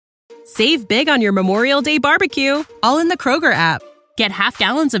Save big on your Memorial Day barbecue, all in the Kroger app. Get half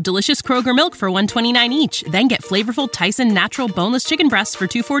gallons of delicious Kroger milk for $1.29 each. Then get flavorful Tyson natural boneless chicken breasts for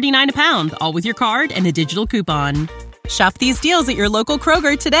 $2.49 a pound, all with your card and a digital coupon. Shop these deals at your local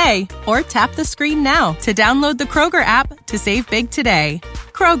Kroger today, or tap the screen now to download the Kroger app to save big today.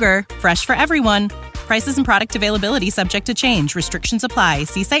 Kroger, fresh for everyone. Prices and product availability subject to change. Restrictions apply.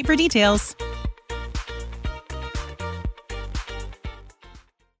 See site for details.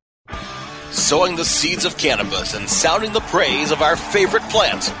 Sowing the seeds of cannabis and sounding the praise of our favorite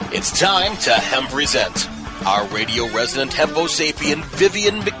plant. It's time to Hempresent. Our radio resident hempo sapien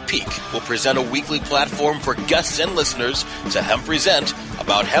Vivian McPeak will present a weekly platform for guests and listeners to Hempresent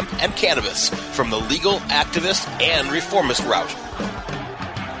about hemp and cannabis from the legal, activist, and reformist route.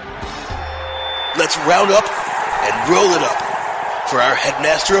 Let's round up and roll it up for our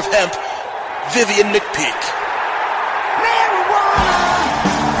headmaster of hemp, Vivian McPeak.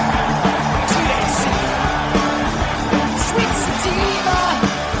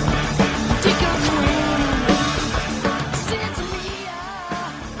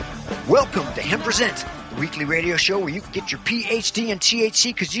 Welcome to Hempresent, the weekly radio show where you can get your PhD in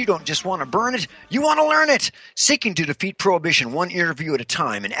THC because you don't just want to burn it, you want to learn it. Seeking to defeat prohibition one interview at a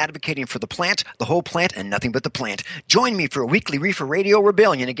time and advocating for the plant, the whole plant, and nothing but the plant. Join me for a weekly reefer radio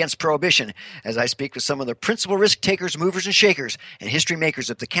rebellion against prohibition as I speak with some of the principal risk takers, movers, and shakers, and history makers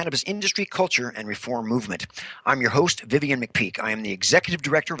of the cannabis industry, culture, and reform movement. I'm your host, Vivian McPeak. I am the executive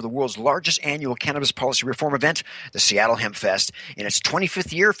director of the world's largest annual cannabis policy reform event, the Seattle Hemp Fest, in its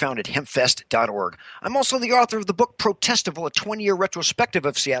 25th year, founded hempfest.org. I'm also the author of the book Protestival, a 20-year retrospective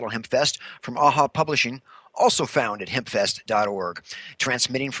of Seattle Hemp Fest from AHA Publishing, also found at hempfest.org.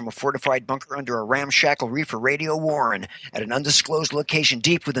 Transmitting from a fortified bunker under a ramshackle reefer radio warren at an undisclosed location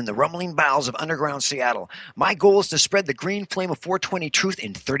deep within the rumbling bowels of underground Seattle. My goal is to spread the green flame of 420 truth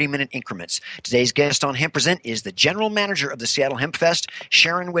in 30-minute increments. Today's guest on Hempresent is the general manager of the Seattle Hemp Fest,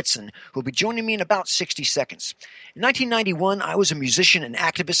 Sharon Whitson, who will be joining me in about 60 seconds. In 1991, I was a musician and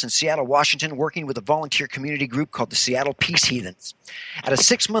activist in Seattle, Washington, working with a volunteer community group called the Seattle Peace Heathens. At a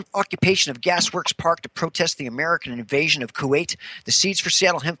 6-month occupation of Gasworks Park to protest the American invasion of Kuwait, the seeds for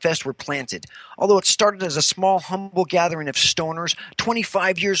Seattle Hemp Fest were planted. Although it started as a small, humble gathering of stoners,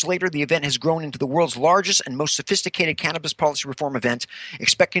 25 years later, the event has grown into the world's largest and most sophisticated cannabis policy reform event,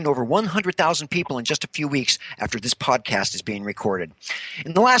 expecting over 100,000 people in just a few weeks after this podcast is being recorded.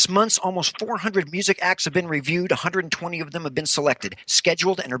 In the last months, almost 400 music acts have been reviewed, 120 of them have been selected,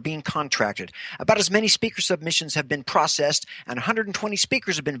 scheduled, and are being contracted. About as many speaker submissions have been processed, and 120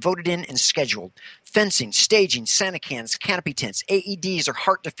 speakers have been voted in and scheduled. Fencing, staging, Santa cans, canopy tents, AEDs or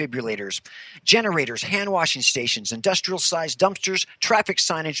heart defibrillators, generators, hand washing stations, industrial-sized dumpsters, traffic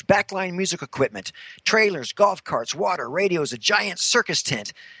signage, backline music equipment, trailers, golf carts, water, radios, a giant circus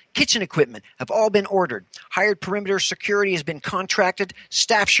tent, kitchen equipment have all been ordered. Hired perimeter security has been contracted.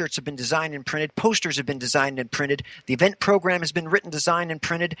 Staff shirts have been designed and printed. Posters have been designed and printed. The event program has been written, designed, and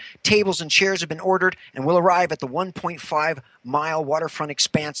printed. Tables and chairs have been ordered and will arrive at the 1.5-mile waterfront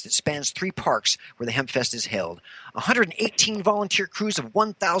expanse that spans 3 parks where the Hemp Fest is held. 118 volunteer crews of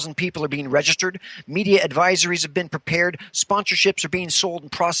 1,000 people are being registered. Media advisories have been prepared. Sponsorships are being sold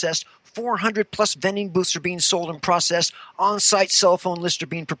and processed. 400-plus vending booths are being sold and processed. On-site cell phone lists are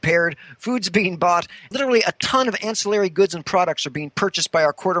being prepared. Food's being bought. Literally a ton of ancillary goods and products are being purchased by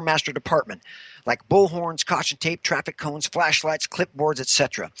our quartermaster department, like bullhorns, caution tape, traffic cones, flashlights, clipboards,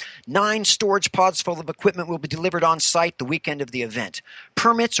 etc. 9 storage pods full of equipment will be delivered on site the weekend of the event.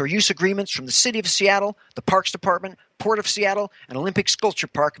 Permits or use agreements from the City of Seattle, the Parks Department, Port of Seattle, and Olympic Sculpture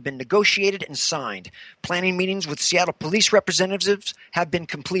Park have been negotiated and signed. Planning meetings with Seattle police representatives have been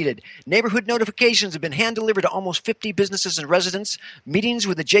completed. Neighborhood notifications have been hand-delivered to almost 50 businesses and residents. Meetings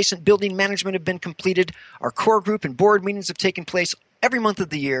with adjacent building management have been completed. Our core group and board meetings have taken place every month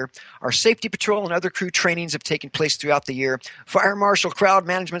of the year. Our safety patrol and other crew trainings have taken place throughout the year. Fire marshal, crowd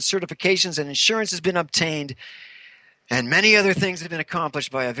management certifications, and insurance has been obtained. And many other things have been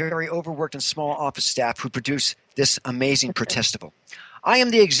accomplished by a very overworked and small office staff who produce this amazing protestival. I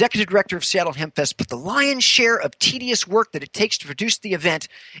am the executive director of Seattle Hemp Fest, but the lion's share of tedious work that it takes to produce the event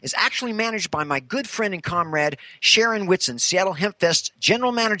is actually managed by my good friend and comrade, Sharon Whitson, Seattle Hemp Fest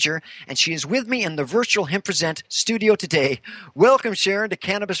general manager, and she is with me in the virtual Hempresent studio today. Welcome, Sharon, to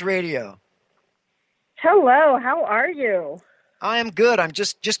Cannabis Radio. Hello, how are you? I am good. I'm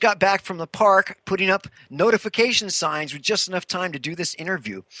just got back from the park putting up notification signs with just enough time to do this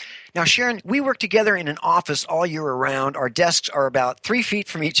interview. Now, Sharon, we work together in an office all year around. Our desks are about 3 feet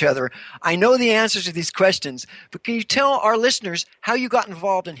from each other. I know the answers to these questions, but can you tell our listeners how you got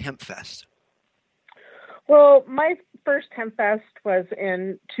involved in HempFest? Well, my first HempFest was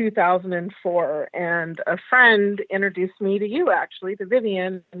in 2004, and a friend introduced me to you, actually, to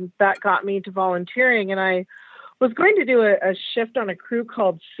Vivian, and that got me to volunteering. And I was going to do a shift on a crew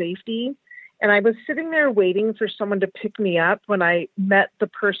called Safety, and I was sitting there waiting for someone to pick me up when I met the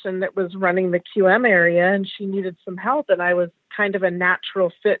person that was running the QM area, and she needed some help, and I was kind of a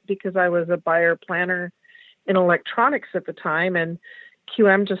natural fit because I was a buyer planner in electronics at the time, and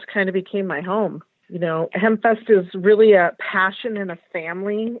QM just kind of became my home. You know, HempFest is really a passion and a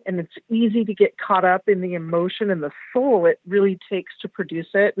family, and it's easy to get caught up in the emotion and the soul it really takes to produce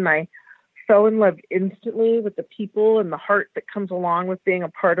it. And I fell in love instantly with the people and the heart that comes along with being a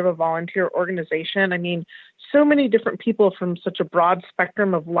part of a volunteer organization. I mean, so many different people from such a broad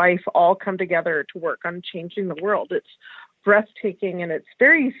spectrum of life all come together to work on changing the world. It's breathtaking, and it's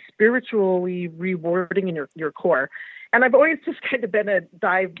very spiritually rewarding in your core. And I've always just kind of been a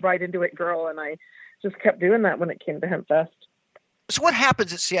dive right into it girl, and I just kept doing that when it came to HempFest. So what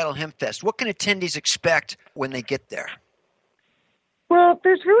happens at Seattle HempFest? What can attendees expect when they get there? Well,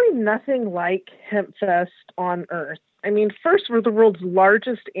 there's really nothing like HempFest on Earth. I mean, first, we're the world's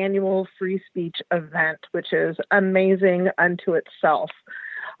largest annual free speech event, which is amazing unto itself.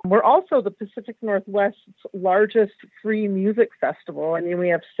 We're also the Pacific Northwest's largest free music festival. I mean, we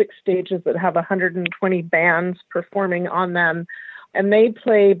have 6 stages that have 120 bands performing on them, and they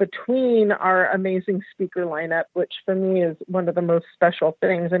play between our amazing speaker lineup, which for me is one of the most special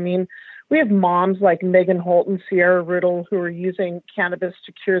things. I mean, we have moms like Megan Holt and Sierra Riddle who are using cannabis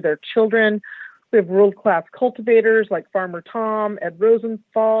to cure their children. We have world-class cultivators like Farmer Tom, Ed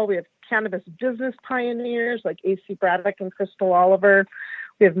Rosenthal. We have cannabis business pioneers like A.C. Braddock and Crystal Oliver.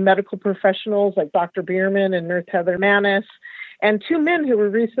 We have medical professionals like Dr. Bierman and Nurse Heather Manis, and 2 men who were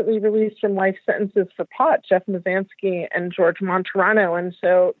recently released from life sentences for pot, Jeff Mazansky and George Monterano. And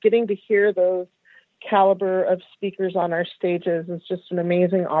so getting to hear those caliber of speakers on our stages is just an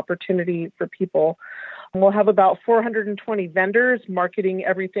amazing opportunity for people. We'll have about 420 vendors marketing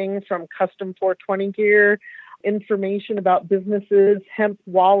everything from custom 420 gear, information about businesses, hemp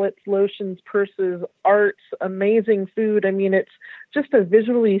wallets, lotions, purses, arts, amazing food. I mean, it's just a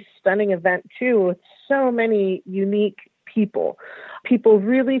visually stunning event too, with so many unique people. People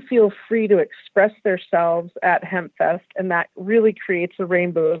really feel free to express themselves at HempFest, and that really creates a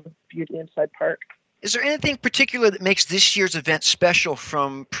rainbow of beauty inside Park. Is there anything particular that makes this year's event special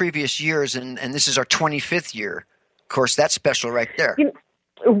from previous years? And this is our 25th year. Of course, that's special right there.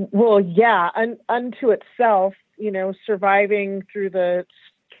 Well, yeah, unto itself, you know, surviving through the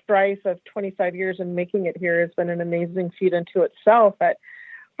strife of 25 years and making it here has been an amazing feat unto itself. But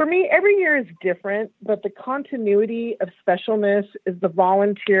for me, every year is different, but the continuity of specialness is the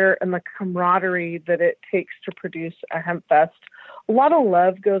volunteer and the camaraderie that it takes to produce a HempFest. A lot of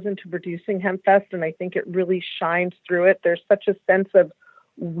love goes into producing HempFest, and I think it really shines through it. There's such a sense of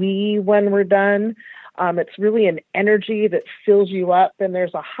we when we're done. It's really an energy that fills you up, and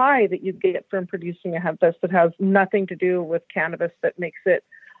there's a high that you get from producing a HempFest that has nothing to do with cannabis that makes it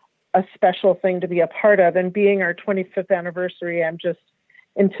a special thing to be a part of. And being our 25th anniversary, I'm just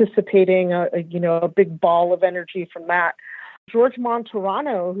anticipating a big ball of energy from that. George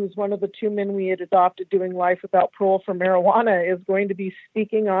Monterano, who's one of the 2 men we had adopted doing life without parole for marijuana, is going to be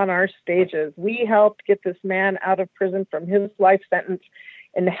speaking on our stages. We helped get this man out of prison from his life sentence,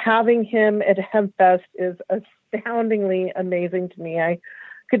 and having him at HempFest is astoundingly amazing to me. I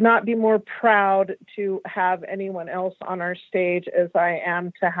could not be more proud to have anyone else on our stage as I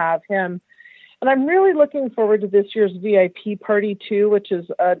am to have him. And I'm really looking forward to this year's VIP party too, which is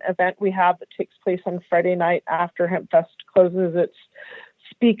an event we have that takes place on Friday night after HempFest closes. It's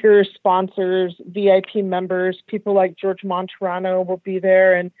speakers, sponsors, VIP members, people like George Monterano will be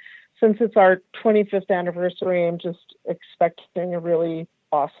there. And since it's our 25th anniversary, I'm just expecting a really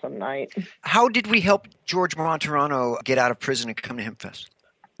awesome night. How did we help George Monterano get out of prison and come to HempFest?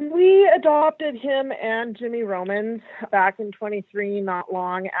 We adopted him and Jimmy Romans back in 23, not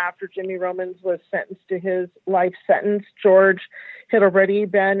long after Jimmy Romans was sentenced to his life sentence. George had already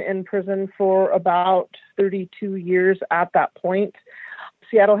been in prison for about 32 years at that point.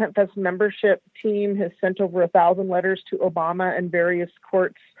 Seattle HempFest membership team has sent over 1,000 letters to Obama and various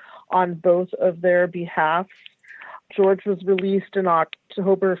courts on both of their behalf. George was released on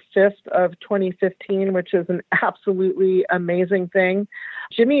October 5th of 2015, which is an absolutely amazing thing.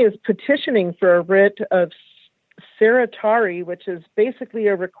 Jimmy is petitioning for a writ of certiorari, which is basically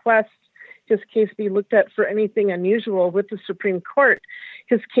a request his case be looked at for anything unusual with the Supreme Court.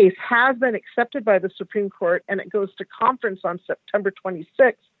 His case has been accepted by the Supreme Court, and it goes to conference on September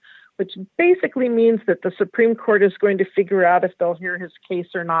 26th, which basically means that the Supreme Court is going to figure out if they'll hear his case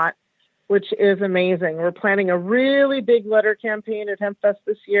or not which is amazing. We're planning a really big letter campaign at HempFest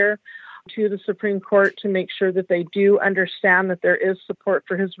this year to the Supreme Court to make sure that they do understand that there is support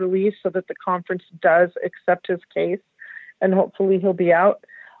for his release so that the conference does accept his case, and hopefully he'll be out.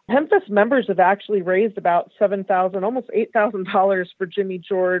 HempFest members have actually raised about $7,000, almost $8,000 for Jimmy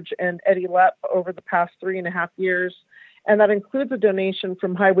George and Eddie Lepp over the past 3.5 years. And that includes a donation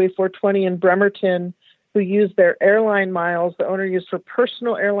from Highway 420 in Bremerton, who used their airline miles. The owner used for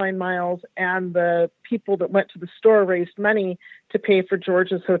personal airline miles, and the people that went to the store raised money to pay for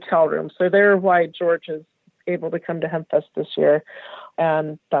George's hotel room. So they're why George is able to come to HempFest this year.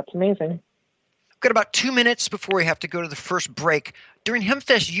 And that's amazing. Got about 2 minutes before we have to go to the first break. During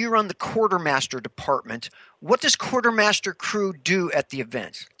HempFest, you run the quartermaster department. What does quartermaster crew do at the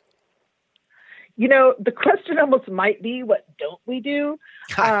event? You know, the question almost might be, what don't we do?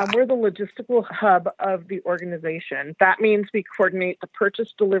 We're the logistical hub of the organization. That means we coordinate the purchase,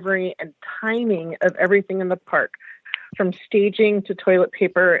 delivery, and timing of everything in the park, from staging to toilet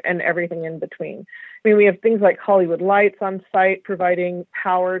paper and everything in between. I mean, we have things like Hollywood Lights on site, providing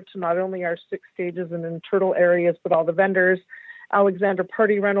power to not only our 6 stages and internal areas, but all the vendors. Alexander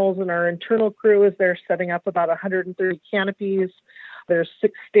Party Rentals and our internal crew is there setting up about 130 canopies. There's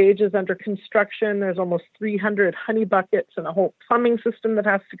 6 stages under construction. There's almost 300 honey buckets and a whole plumbing system that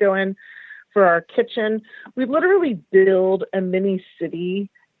has to go in for our kitchen. We literally build a mini city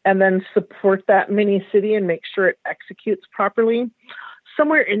and then support that mini city and make sure it executes properly.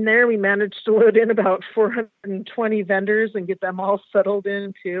 Somewhere in there, we managed to load in about 420 vendors and get them all settled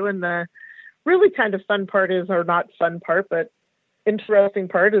in too. And the really kind of fun part is, or not fun part, but interesting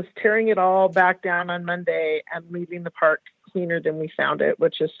part is tearing it all back down on Monday and leaving the park cleaner than we found it,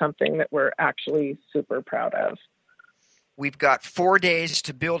 which is something that we're actually super proud of. We've got 4 days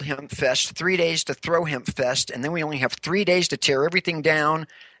to build HempFest, 3 days to throw HempFest, and then we only have 3 days to tear everything down,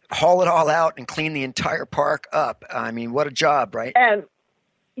 haul it all out, and clean the entire park up. I mean, what a job, right? And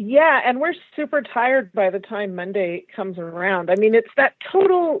we're super tired by the time Monday comes around. I mean, it's that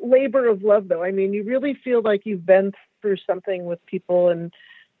total labor of love, though. I mean, you really feel like you've been through something with people and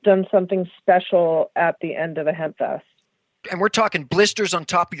done something special at the end of a HempFest. And we're talking blisters on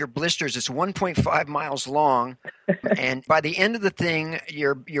top of your blisters. It's 1.5 miles long. And by the end of the thing,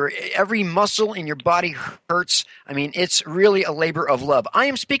 your every muscle in your body hurts. I mean, it's really a labor of love. I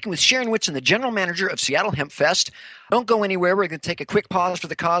am speaking with Sharon Whitson, the general manager of Seattle HempFest. Don't go anywhere. We're going to take a quick pause for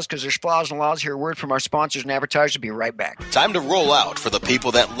the cause because there's flaws and laws here. A word from our sponsors and advertisers. We'll be right back. Time to roll out for the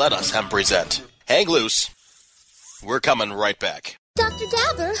people that let us hemp present. Hang loose. We're coming right back. Dr.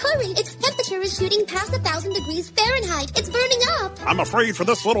 Dabber, hurry! Its temperature is shooting past 1,000 degrees Fahrenheit. It's burning up. I'm afraid for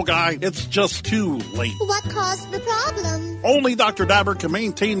this little guy, it's just too late. What caused the problem? Only Dr. Dabber can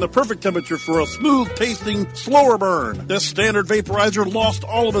maintain the perfect temperature for a smooth-tasting, slower burn. This standard vaporizer lost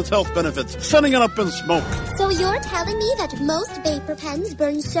all of its health benefits, sending it up in smoke. So you're telling me that most vapor pens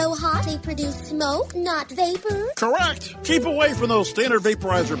burn so hot they produce smoke, not vapor? Correct. Keep away from those standard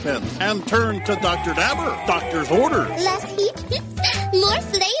vaporizer pens and turn to Dr. Dabber. Doctor's orders. Less heat, more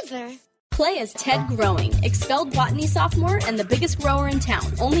flavor. Play as Ted Growing, expelled botany sophomore and the biggest grower in town,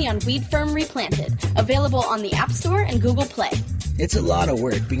 only on Weed Firm Replanted. Available on the App Store and Google Play. It's a lot of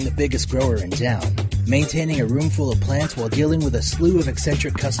work being the biggest grower in town. Maintaining a room full of plants while dealing with a slew of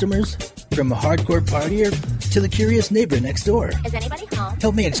eccentric customers? From a hardcore partier to the curious neighbor next door. Is anybody home?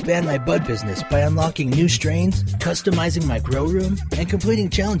 Help me expand my bud business by unlocking new strains, customizing my grow room, and completing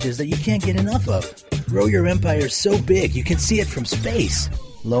challenges that you can't get enough of. Grow your empire so big you can see it from space.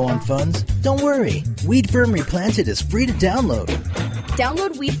 Low on funds? Don't worry. Weed Firm Replanted is free to download.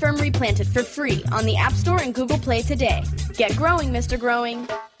 Download Weed Firm Replanted for free on the App Store and Google Play today. Get growing, Mr. Growing.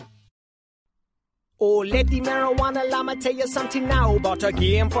 Oh, let the marijuana llama tell you something now about a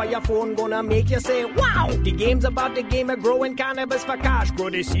game for your phone gonna make you say, wow! The game's about the game of growing cannabis for cash. Grow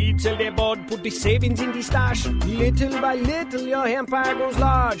the seed, sell the bud, put the savings in the stash. Little by little, your empire grows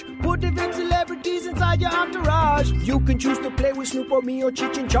large. Put the big celebrities inside your entourage. You can choose to play with Snoop or me or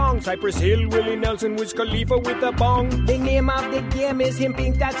Cheech and Chong. Cypress Hill, Willie Nelson, Wiz Khalifa with a bong. The name of the game is Hemp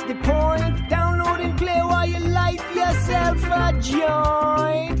Inc., that's the point. Download and play while you light yourself a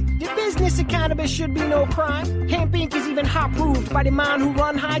joint. The business of cannabis should be no crime. Hemp Inc. is even hot-proofed by the man who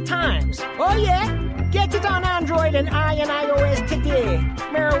run High Times. Oh yeah? Get it on Android and iOS today.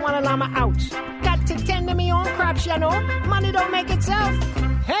 Marijuana llama out. Got to tend to me own crops, you know. Money don't make itself.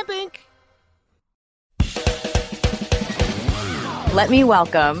 Hemp Inc. Let me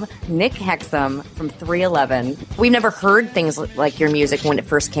welcome Nick Hexum from 311. We've never heard things like your music when it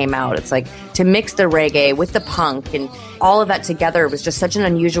first came out. It's like to mix the reggae with the punk and all of that together was just such an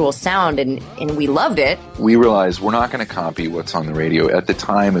unusual sound, and we loved it. We realized we're not going to copy what's on the radio. At the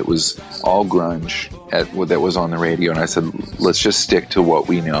time, it was all grunge that was on the radio, and I said, let's just stick to what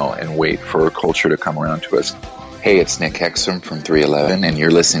we know and wait for culture to come around to us. Hey, it's Nick Hexum from 311, and you're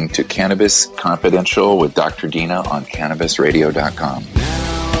listening to Cannabis Confidential with Dr. Dina on CannabisRadio.com.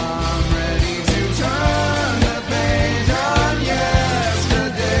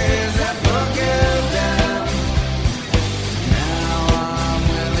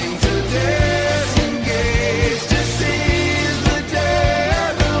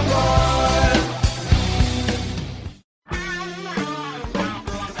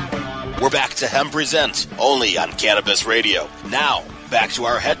 We're back to Hemp Present, only on Cannabis Radio. Now, back to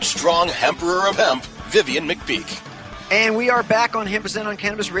our headstrong Emperor of Hemp, Vivian McPeak. And we are back on Hemp Present on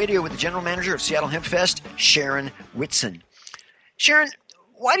Cannabis Radio with the general manager of Seattle Hemp Fest, Sharon Whitson. Sharon,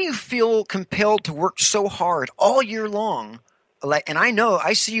 why do you feel compelled to work so hard all year long? And I know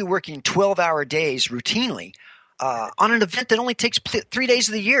I see you working 12-hour days routinely on an event that only takes 3 days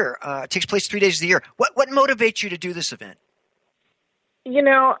of the year. Takes place 3 days of the year. What motivates you to do this event? You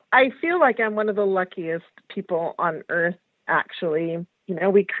know, I feel like I'm one of the luckiest people on earth, actually. You know,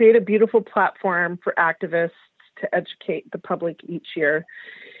 we create a beautiful platform for activists to educate the public each year.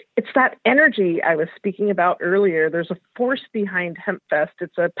 It's that energy I was speaking about earlier. There's a force behind HempFest.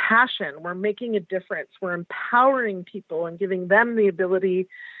 It's a passion. We're making a difference. We're empowering people and giving them the ability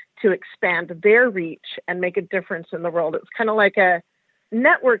to expand their reach and make a difference in the world. It's kind of like a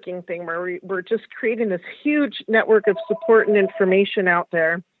networking thing where we're just creating this huge network of support and information out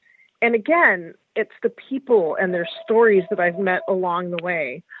there. And again, it's the people and their stories that I've met along the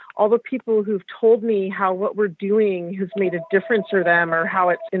way. All the people who've told me how what we're doing has made a difference for them or how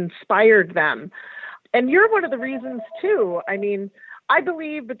it's inspired them. And you're one of the reasons too. I mean, I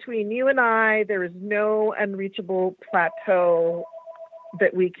believe between you and I, there is no unreachable plateau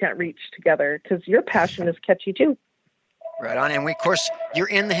that we can't reach together because your passion is catchy too. Right on. And of course, you're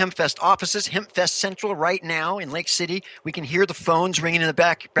in the HempFest offices, HempFest Central right now in Lake City. We can hear the phones ringing in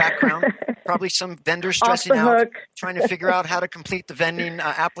the background. Probably some vendors stressing out, trying to figure out how to complete the vending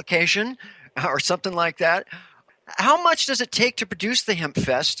application or something like that. How much does it take to produce the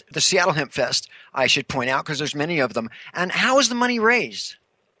HempFest, the Seattle HempFest, I should point out, because there's many of them. And how is the money raised?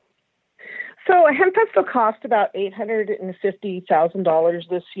 So a HempFest will cost about $850,000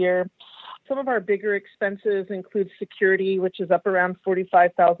 this year. Some of our bigger expenses include security, which is up around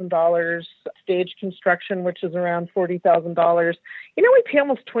 $45,000, stage construction, which is around $40,000. You know, we pay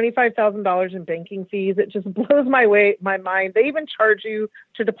almost $25,000 in banking fees. It just blows my mind. They even charge you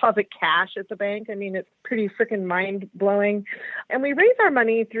to deposit cash at the bank. I mean, it's pretty freaking mind-blowing. And we raise our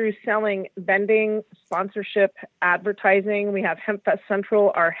money through selling vending, sponsorship, advertising. We have HempFest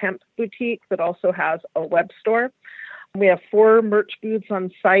Central, our hemp boutique that also has a web store. We have 4 merch booths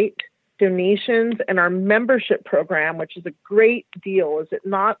on site, donations, and our membership program, which is a great deal, is it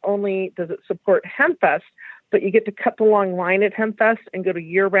not only does it support HempFest, but you get to cut the long line at HempFest and go to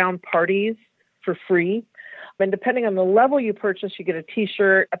year-round parties for free. And depending on the level you purchase, you get a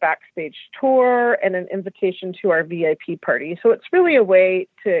T-shirt, a backstage tour, and an invitation to our VIP party. So it's really a way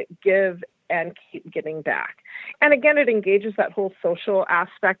to give and keep giving back. And again, it engages that whole social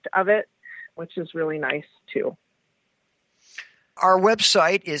aspect of it, which is really nice too. Our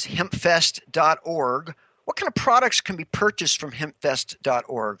website is hempfest.org. What kind of products can be purchased from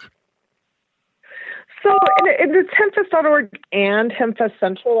hempfest.org? So it's hempfest.org and HempFest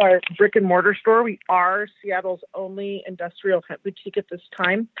Central, our brick and mortar store. We are Seattle's only industrial hemp boutique at this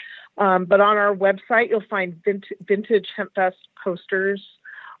time. But on our website, you'll find vintage HempFest posters,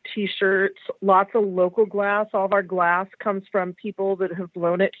 T-shirts, lots of local glass. All of our glass comes from people that have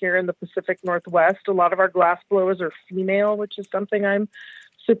blown it here in the Pacific Northwest. A lot of our glass blowers are female, which is something I'm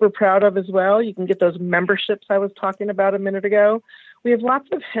super proud of as well. You can get those memberships I was talking about a minute ago. We have lots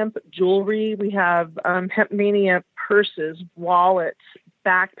of hemp jewelry. We have Hemp Mania purses, wallets,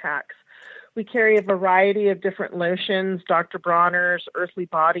 backpacks. We carry a variety of different lotions, Dr. Bronner's, Earthly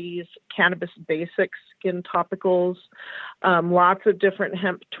Bodies, Cannabis Basics, skin topicals, lots of different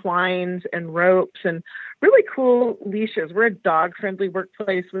hemp twines and ropes, and really cool leashes. We're a dog-friendly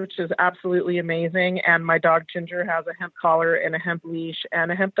workplace, which is absolutely amazing. And my dog Ginger has a hemp collar and a hemp leash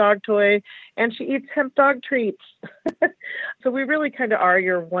and a hemp dog toy, and she eats hemp dog treats. So we really kind of are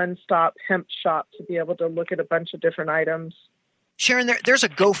your one-stop hemp shop to be able to look at a bunch of different items. Sharon, there's a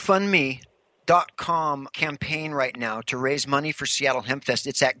GoFundMe.com campaign right now to raise money for Seattle HempFest.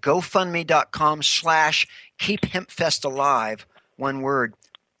 It's at GoFundMe.com/KeepHempFestAlive. one word.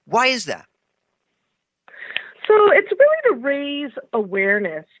 Why is that? So it's really to raise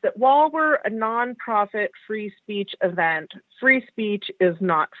awareness that while we're a nonprofit free speech event, free speech is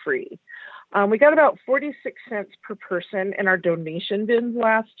not free. We got about 46 cents per person in our donation bins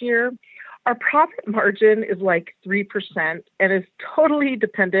last year. Our profit margin is like 3% and is totally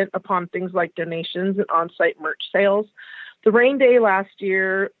dependent upon things like donations and on-site merch sales. The rain day last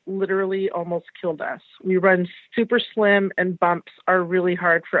year literally almost killed us. We run super slim and bumps are really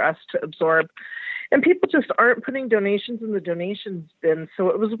hard for us to absorb. And people just aren't putting donations in the donations bin. So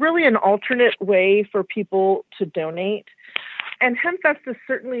it was really an alternate way for people to donate. And HempFest is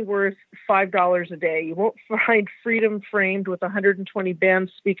certainly worth $5 a day. You won't find freedom framed with 120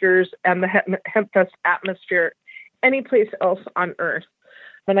 band speakers and the HempFest atmosphere anyplace else on earth.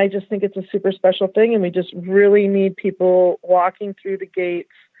 And I just think it's a super special thing. And we just really need people walking through the gates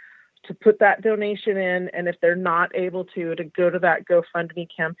to put that donation in. And if they're not able to go to that GoFundMe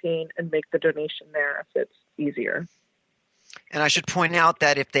campaign and make the donation there if it's easier. And I should point out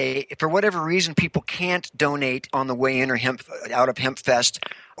that if for whatever reason, people can't donate on the way in or out of HempFest,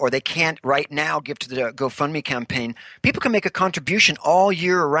 or they can't right now give to the GoFundMe campaign, people can make a contribution all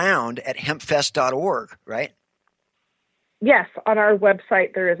year round at hempfest.org, right? Yes. On our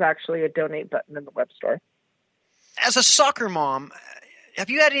website, there is actually a donate button in the web store. As a soccer mom, have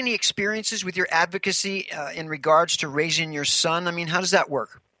you had any experiences with your advocacy in regards to raising your son? I mean, how does that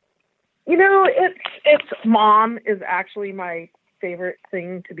work? You know, it's mom is actually my favorite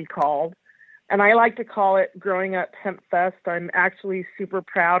thing to be called. And I like to call it Growing Up HempFest. I'm actually super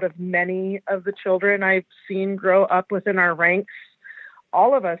proud of many of the children I've seen grow up within our ranks.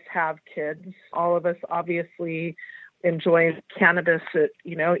 All of us have kids. All of us obviously enjoy cannabis at,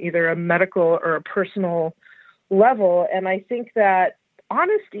 either a medical or a personal level. And I think that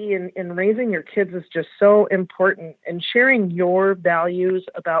honesty in raising your kids is just so important, and sharing your values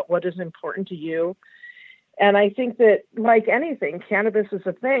about what is important to you. And I think that, like anything, cannabis is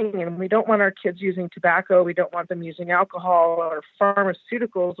a thing, and we don't want our kids using tobacco. We don't want them using alcohol or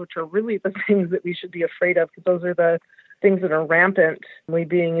pharmaceuticals, which are really the things that we should be afraid of, because those are the things that are rampantly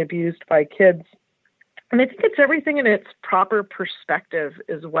being abused by kids. And I think it's everything in its proper perspective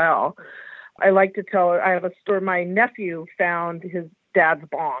as well. I like to tell, I have a story, my nephew found his dad's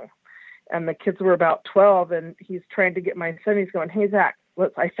bong, and the kids were about 12, and he's trying to get my son, he's going, "Hey, Zach,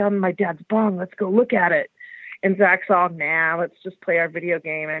 I found my dad's bong. Let's go look at it." And Zach's all, "Nah, let's just play our video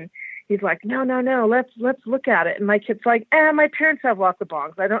game." And he's like, no, let's look at it. And my kid's like, my parents have lots of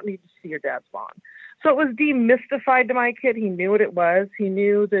bongs. I don't need to see your dad's bong. So it was demystified to my kid. He knew what it was. He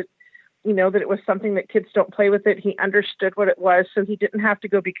knew that, that it was something that kids don't play with it. He understood what it was, so he didn't have to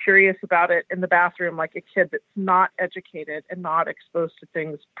go be curious about it in the bathroom like a kid that's not educated and not exposed to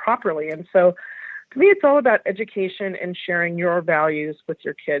things properly. And so to me, it's all about education and sharing your values with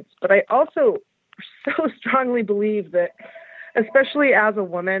your kids. But I also so strongly believe that, especially as a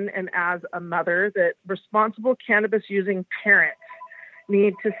woman and as a mother, that responsible cannabis using parents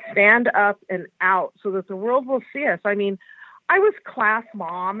need to stand up and out so that the world will see us. I mean, I was class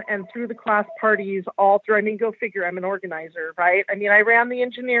mom, and through the class parties all through, go figure, I'm an organizer, right? I mean, I ran the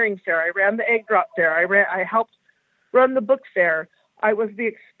engineering fair. I ran the egg drop fair. I helped run the book fair. I was the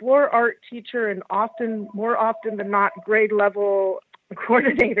Explore Art teacher and more often than not, grade level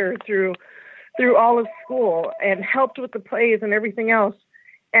coordinator through all of school, and helped with the plays and everything else.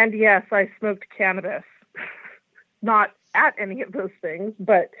 And yes, I smoked cannabis, not at any of those things,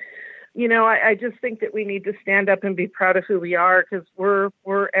 but I just think that we need to stand up and be proud of who we are, because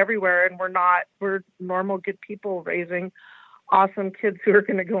we're everywhere, and we're normal, good people raising awesome kids who are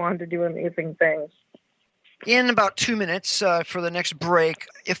going to go on to do amazing things. In about 2 minutes for the next break,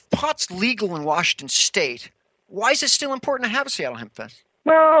 if pot's legal in Washington State, why is it still important to have a Seattle Hemp Fest?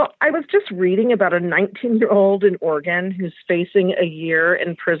 Well, I was just reading about a 19-year-old in Oregon who's facing a year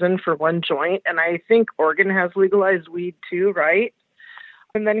in prison for one joint, and I think Oregon has legalized weed too, right?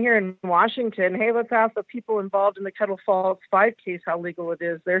 And then here in Washington, hey, let's ask the people involved in the Kettle Falls 5 case how legal it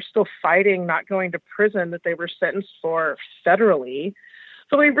is. They're still fighting not going to prison that they were sentenced for federally.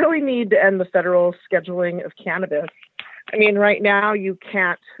 So we really need to end the federal scheduling of cannabis. I mean, right now you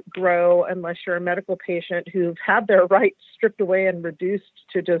can't grow unless you're a medical patient who've had their rights stripped away and reduced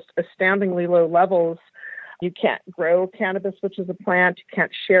to just astoundingly low levels. You can't grow cannabis, which is a plant. You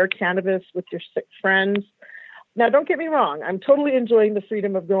can't share cannabis with your sick friends. Now, don't get me wrong. I'm totally enjoying the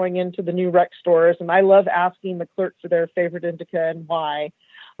freedom of going into the new rec stores, and I love asking the clerk for their favorite indica and why.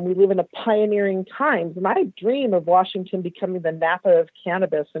 We live in a pioneering times, and I dream of Washington becoming the Napa of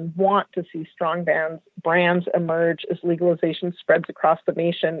cannabis, and want to see strong brands emerge as legalization spreads across the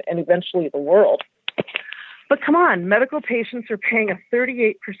nation and eventually the world. But come on, medical patients are paying a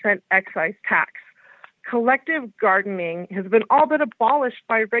 38% excise tax. Collective gardening has been all but abolished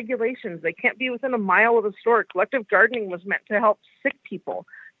by regulations. They can't be within a mile of a store. Collective gardening was meant to help sick people,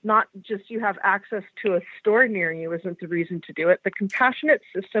 not just you have access to a store near you isn't the reason to do it. The compassionate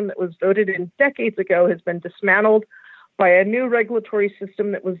system that was voted in decades ago has been dismantled by a new regulatory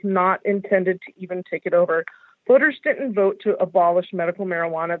system that was not intended to even take it over. Voters didn't vote to abolish medical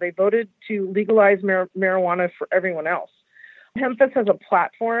marijuana. They voted to legalize marijuana for everyone else. HempFest has a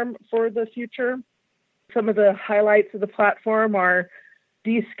platform for the future. Some of the highlights of the platform are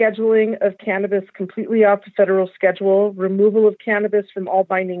descheduling of cannabis completely off the federal schedule, removal of cannabis from all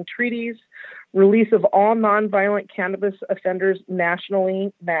binding treaties, release of all nonviolent cannabis offenders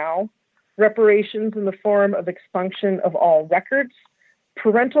nationally now, reparations in the form of expunction of all records,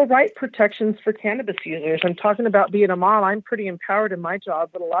 parental right protections for cannabis users. I'm talking about being a mom. I'm pretty empowered in my job,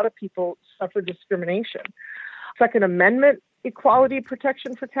 but a lot of people suffer discrimination. Second Amendment equality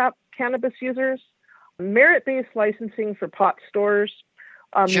protection for cannabis users, merit-based licensing for pot stores,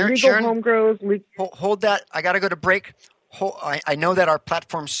 legal home grows. Hold that. I got to go to break. I know that our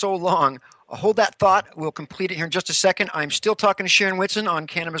platform's so long. Hold that thought. We'll complete it here in just a second. I'm still talking to Sharon Whitson on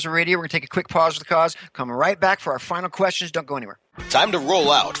Cannabis Radio. We're going to take a quick pause for the cause. Come right back for our final questions. Don't go anywhere. Time to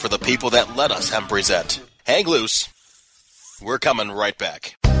roll out for the people that let us hemp present. Hang loose. We're coming right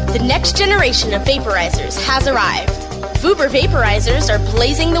back. The next generation of vaporizers has arrived. Vuber vaporizers are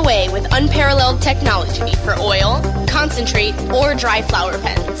blazing the way with unparalleled technology for oil, concentrate, or dry flower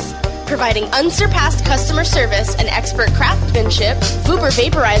pens. Providing unsurpassed customer service and expert craftsmanship, Vuber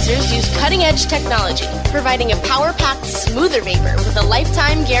vaporizers use cutting-edge technology, providing a power-packed, smoother vapor with a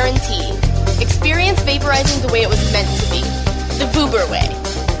lifetime guarantee. Experience vaporizing the way it was meant to be. The Vuber way.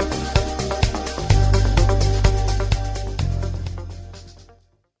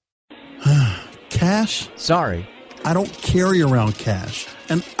 Cash? Sorry. I don't carry around cash,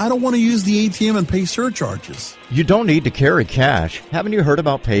 and I don't want to use the ATM and pay surcharges. You don't need to carry cash. Haven't you heard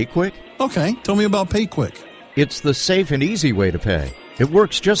about PayQuick? Okay, tell me about PayQuick. It's the safe and easy way to pay. It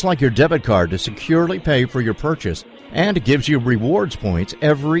works just like your debit card to securely pay for your purchase, and it gives you rewards points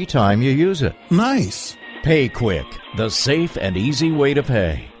every time you use it. Nice. PayQuick, the safe and easy way to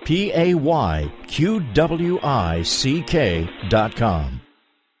pay. PayQwick.com.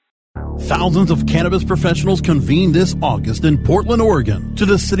 Thousands of cannabis professionals convene this August in Portland, Oregon, to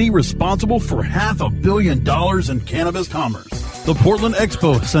the city responsible for $500 million in cannabis commerce. The Portland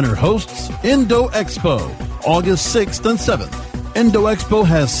Expo Center hosts Indo Expo, August 6th and 7th. Indo Expo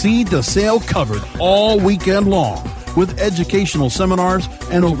has seed to sale covered all weekend long, with educational seminars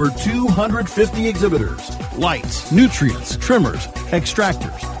and over 250 exhibitors, lights, nutrients, trimmers,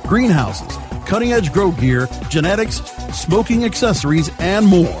 extractors, greenhouses, cutting-edge grow gear, genetics, smoking accessories, and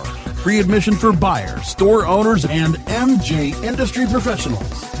more. Free admission for buyers, store owners, and MJ industry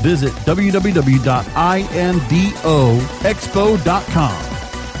professionals. Visit www.indoexpo.com.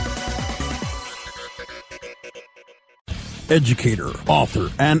 Educator,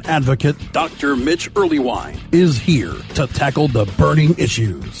 author, and advocate Dr. Mitch Earlywine is here to tackle the burning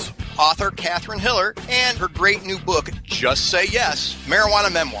issues. Author Catherine Hiller and her great new book, Just Say Yes,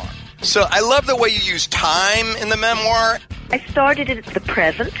 Marijuana Memoir. So I love the way you use time in the memoir. I started at the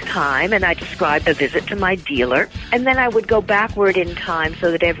present time, and I described a visit to my dealer, and then I would go backward in time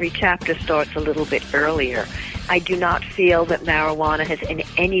so that every chapter starts a little bit earlier. I do not feel that marijuana has in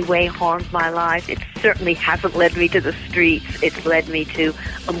any way harmed my life. It certainly hasn't led me to the streets. It's led me to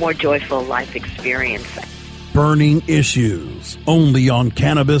a more joyful life experience. Burning Issues, only on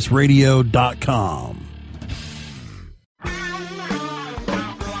CannabisRadio.com.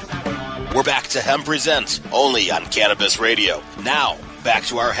 We're back to Hemp Presents, only on Cannabis Radio. Now, back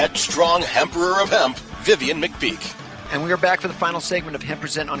to our headstrong Emperor of Hemp, Vivian McPeak. And we are back for the final segment of Hemp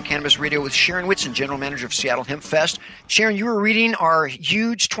Present on Cannabis Radio with Sharon Whitson, General Manager of Seattle Hemp Fest. Sharon, you were reading our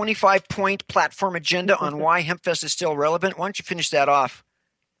huge 25-point platform agenda on why Hemp Fest is still relevant. Why don't you finish that off?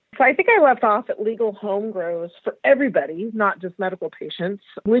 So I think I left off at legal home grows for everybody, not just medical patients,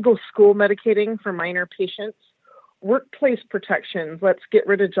 legal school medicating for minor patients, workplace protections, let's get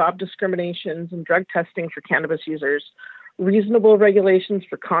rid of job discriminations and drug testing for cannabis users, reasonable regulations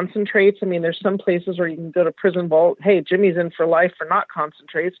for concentrates. I mean, there's some places where you can go to prison vault, hey, Jimmy's in for life for not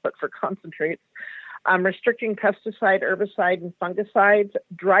concentrates, but for concentrates. Restricting pesticide, herbicide, and fungicides,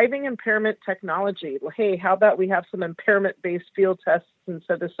 driving impairment technology. Well, hey, how about we have some impairment-based field tests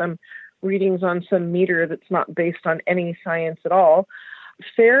instead of some readings on some meter that's not based on any science at all.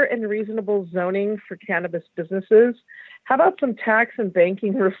 Fair and reasonable zoning for cannabis businesses, How about some tax and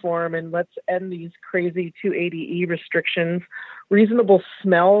banking reform, and let's end these crazy 280E restrictions, reasonable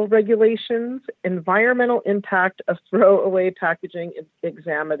smell regulations, environmental impact of throwaway packaging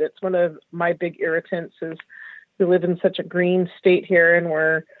examined. It's one of my big irritants is we live in such a green state here and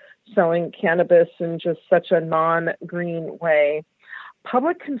we're selling cannabis in just such a non-green way.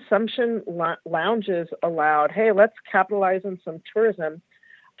 Public consumption lounges allowed. Hey, let's capitalize on some tourism.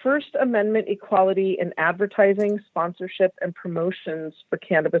 First Amendment equality in advertising, sponsorship, and promotions for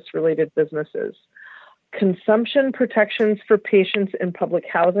cannabis-related businesses. Consumption protections for patients in public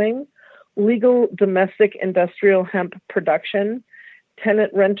housing. Legal domestic industrial hemp production.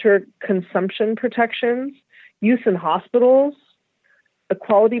 Tenant-renter consumption protections. Use in hospitals.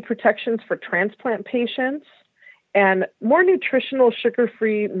 Equality protections for transplant patients. And more nutritional,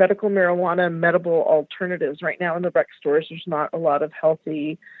 sugar-free medical marijuana medical alternatives. Right now in the rec stores, there's not a lot of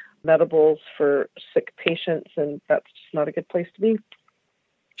healthy medibles for sick patients, and that's just not a good place to be.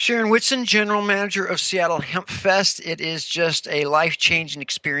 Sharon Whitson, General Manager of Seattle Hemp Fest. It is just a life-changing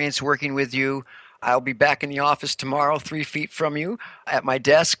experience working with you. I'll be back in the office tomorrow, 3 feet from you, at my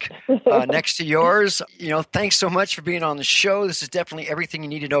desk next to yours. Thanks so much for being on the show. This is definitely everything you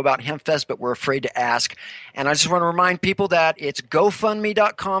need to know about HempFest, but we're afraid to ask. And I just want to remind people that it's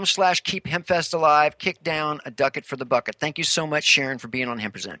GoFundMe.com/KeepHempFest Alive. Kick down a ducat for the bucket. Thank you so much, Sharon, for being on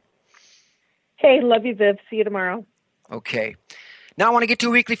Hemp Present. Hey, love you, Viv. See you tomorrow. Okay. Now I want to get to a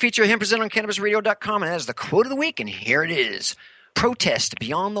weekly feature of Hemp Present on CannabisRadio.com, and that is the quote of the week, and here it is. Protest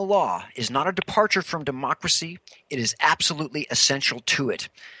beyond the law is not a departure from democracy. It is absolutely essential to it.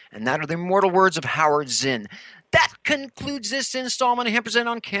 And that are the immortal words of Howard Zinn. That concludes this installment of Hemp Present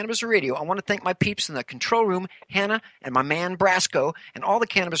on Cannabis Radio. I want to thank my peeps in the control room, Hannah and my man Brasco, and all the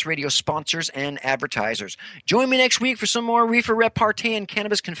Cannabis Radio sponsors and advertisers. Join me next week for some more reefer repartee and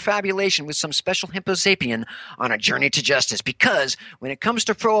cannabis confabulation with some special hemposapien on a journey to justice. Because when it comes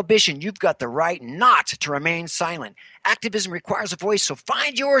to prohibition, you've got the right not to remain silent. Activism requires a voice, so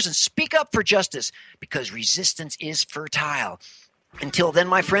find yours and speak up for justice, because resistance is fertile. Until then,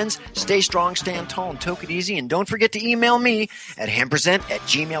 my friends, stay strong, stand tall, and toke it easy. And don't forget to email me at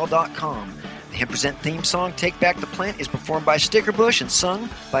hempresent@gmail.com. The Hempresent theme song, Take Back the Plant, is performed by Stickerbush and sung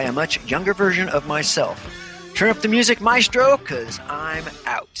by a much younger version of myself. Turn up the music, maestro, because I'm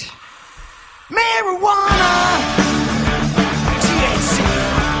out. Marijuana, THC,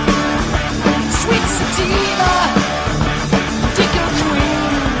 sweet sativa, Dicker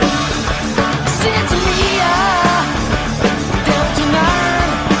Queen, Santeria, Delta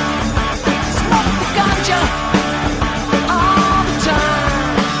 9, smoke the ganja all the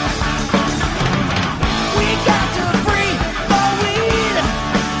time. We got to free the weed,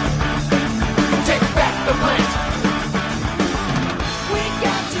 take back the plant. We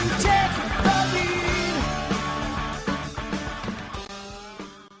got to take the lead.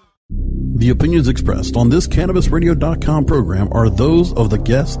 The opinions expressed on this CannabisRadio.com program are those of the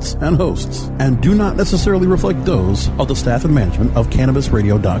guests and hosts and do not necessarily reflect those of the staff and management of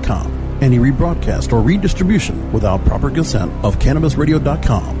CannabisRadio.com. Any rebroadcast or redistribution without proper consent of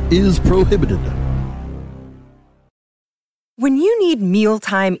CannabisRadio.com is prohibited. When you need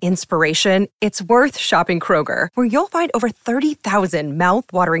mealtime inspiration, it's worth shopping Kroger, where you'll find over 30,000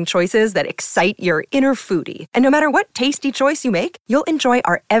 mouth-watering choices that excite your inner foodie. And no matter what tasty choice you make, you'll enjoy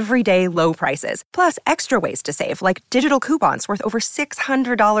our everyday low prices, plus extra ways to save, like digital coupons worth over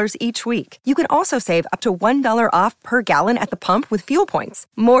 $600 each week. You can also save up to $1 off per gallon at the pump with fuel points.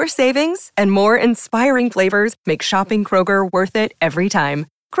 More savings and more inspiring flavors make shopping Kroger worth it every time.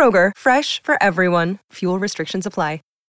 Kroger, fresh for everyone. Fuel restrictions apply.